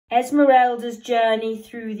Esmerelda's Journey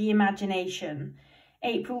Through the Imagination,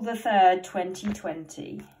 April the 3rd,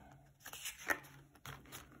 2020.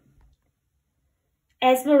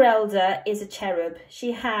 Esmerelda is a cherub.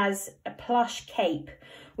 She has a plush cape,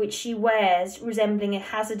 which she wears resembling a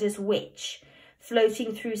hazardous witch,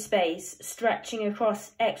 floating through space, stretching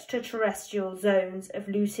across extraterrestrial zones of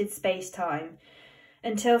lucid space-time,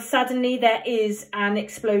 until suddenly there is an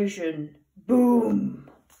explosion. Boom!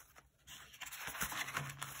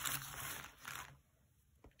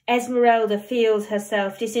 Esmerelda feels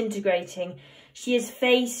herself disintegrating. She is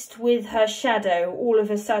faced with her shadow all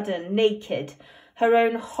of a sudden, naked. Her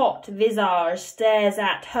own hot visage stares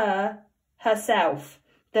at herself,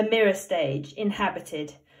 the mirror stage,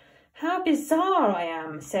 inhabited. How bizarre I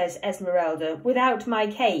am, says Esmerelda, without my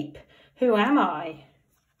cape. Who am I?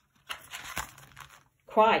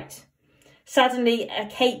 Quite. Suddenly, a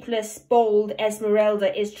capeless, bald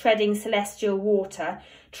Esmerelda is treading celestial water,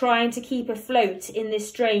 trying to keep afloat in this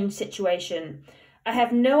strange situation. I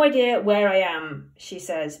have no idea where I am, she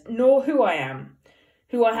says, nor who I am,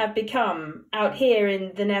 who I have become out here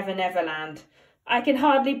in the Never Never Land. I can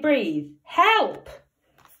hardly breathe. Help!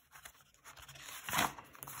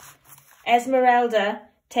 Esmerelda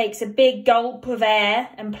takes a big gulp of air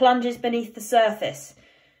and plunges beneath the surface.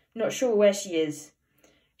 Not sure where she is.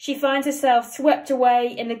 She finds herself swept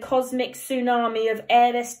away in a cosmic tsunami of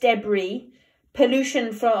airless debris,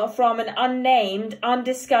 pollution from an unnamed,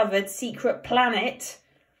 undiscovered secret planet.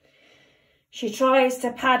 She tries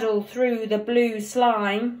to paddle through the blue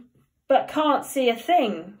slime, but can't see a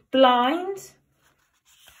thing. Blind?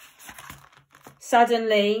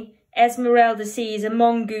 Suddenly, Esmerelda sees a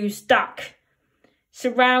mongoose duck,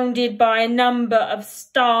 surrounded by a number of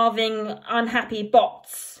starving, unhappy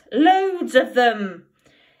bots. Loads of them!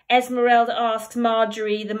 Esmerelda asks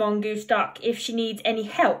Marjorie, the mongoose duck, if she needs any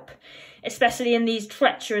help, especially in these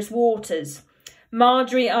treacherous waters.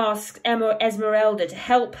 Marjorie asks Esmerelda to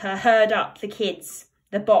help her herd up the kids,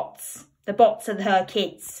 the bots. The bots are her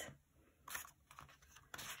kids.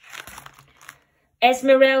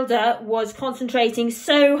 Esmerelda was concentrating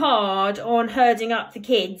so hard on herding up the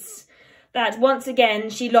kids that once again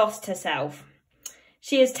she lost herself.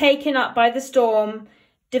 She is taken up by the storm,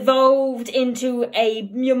 devolved into a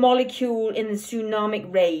molecule in the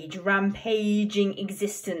tsunamic rage, rampaging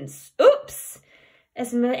existence. Oops!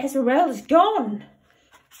 Esmerelda's gone.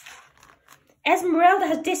 Esmerelda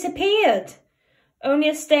has disappeared. Only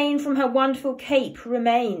a stain from her wonderful cape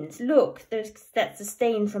remains. Look, that's a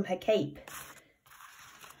stain from her cape.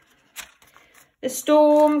 The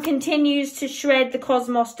storm continues to shred the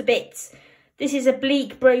cosmos to bits. This is a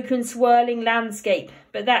bleak, broken, swirling landscape,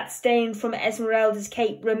 but that stain from Esmerelda's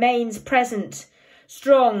cape remains present,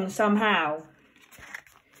 strong somehow.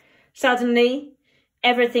 Suddenly,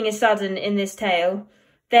 everything is sudden in this tale.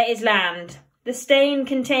 There is land. The stain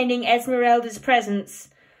containing Esmerelda's presence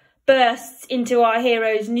bursts into our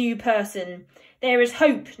hero's new person. There is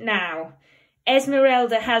hope now.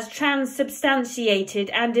 Esmerelda has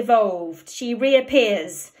transubstantiated and evolved. She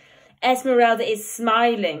reappears. Esmerelda is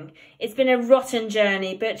smiling. It's been a rotten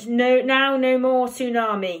journey, but now no more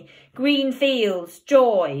tsunami. Green fields,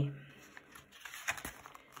 joy.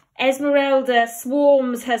 Esmerelda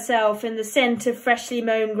swarms herself in the scent of freshly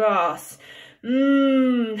mown grass.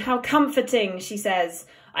 How comforting, she says.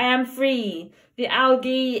 I am free. The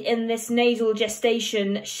algae in this nasal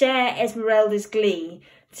gestation share Esmerelda's glee.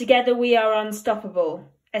 Together we are unstoppable.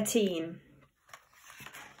 A team.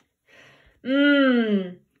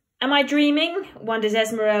 Am I dreaming? Wonders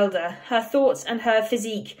Esmerelda. Her thoughts and her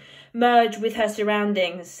physique merge with her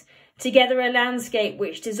surroundings. Together a landscape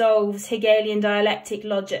which dissolves Hegelian dialectic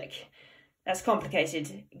logic. That's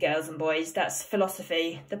complicated, girls and boys. That's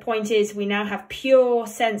philosophy. The point is we now have pure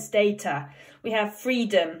sense data. We have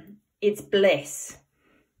freedom. It's bliss.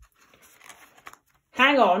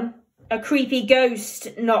 Hang on. A creepy ghost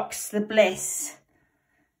knocks the bliss.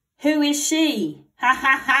 Who is she? Ha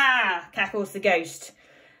ha ha, cackles the ghost.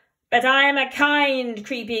 But I am a kind,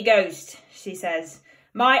 creepy ghost, she says.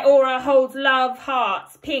 My aura holds love,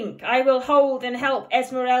 hearts, pink. I will hold and help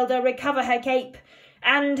Esmerelda recover her cape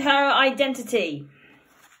and her identity.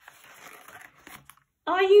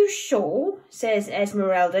 Are you sure? Says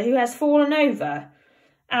Esmerelda, who has fallen over.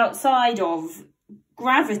 Outside of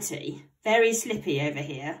gravity. Very slippy over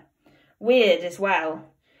here. Weird as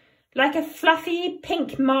well. Like a fluffy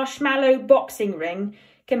pink marshmallow boxing ring,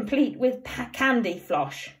 complete with candy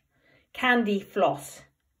floss. Candy floss.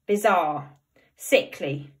 Bizarre.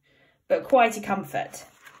 Sickly. But quite a comfort.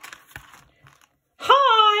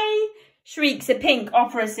 Hi! Shrieks a pink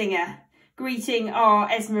opera singer, greeting our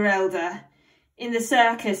Esmerelda in the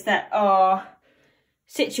circus that our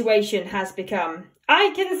situation has become.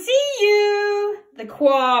 I can see you! The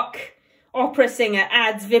quark opera singer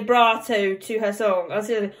adds vibrato to her song. I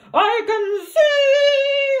can see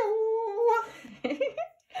you!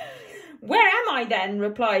 Where am I then?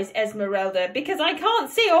 Replies Esmeralda, because I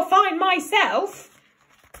can't see or find myself.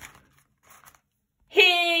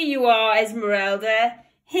 Here you are, Esmeralda.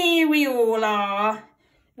 Here we all are.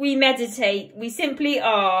 We meditate. We simply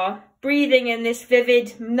are, breathing in this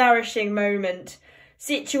vivid, nourishing moment,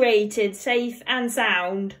 situated, safe and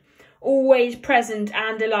sound, always present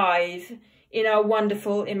and alive in our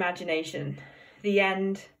wonderful imagination. The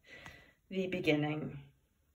end, the beginning.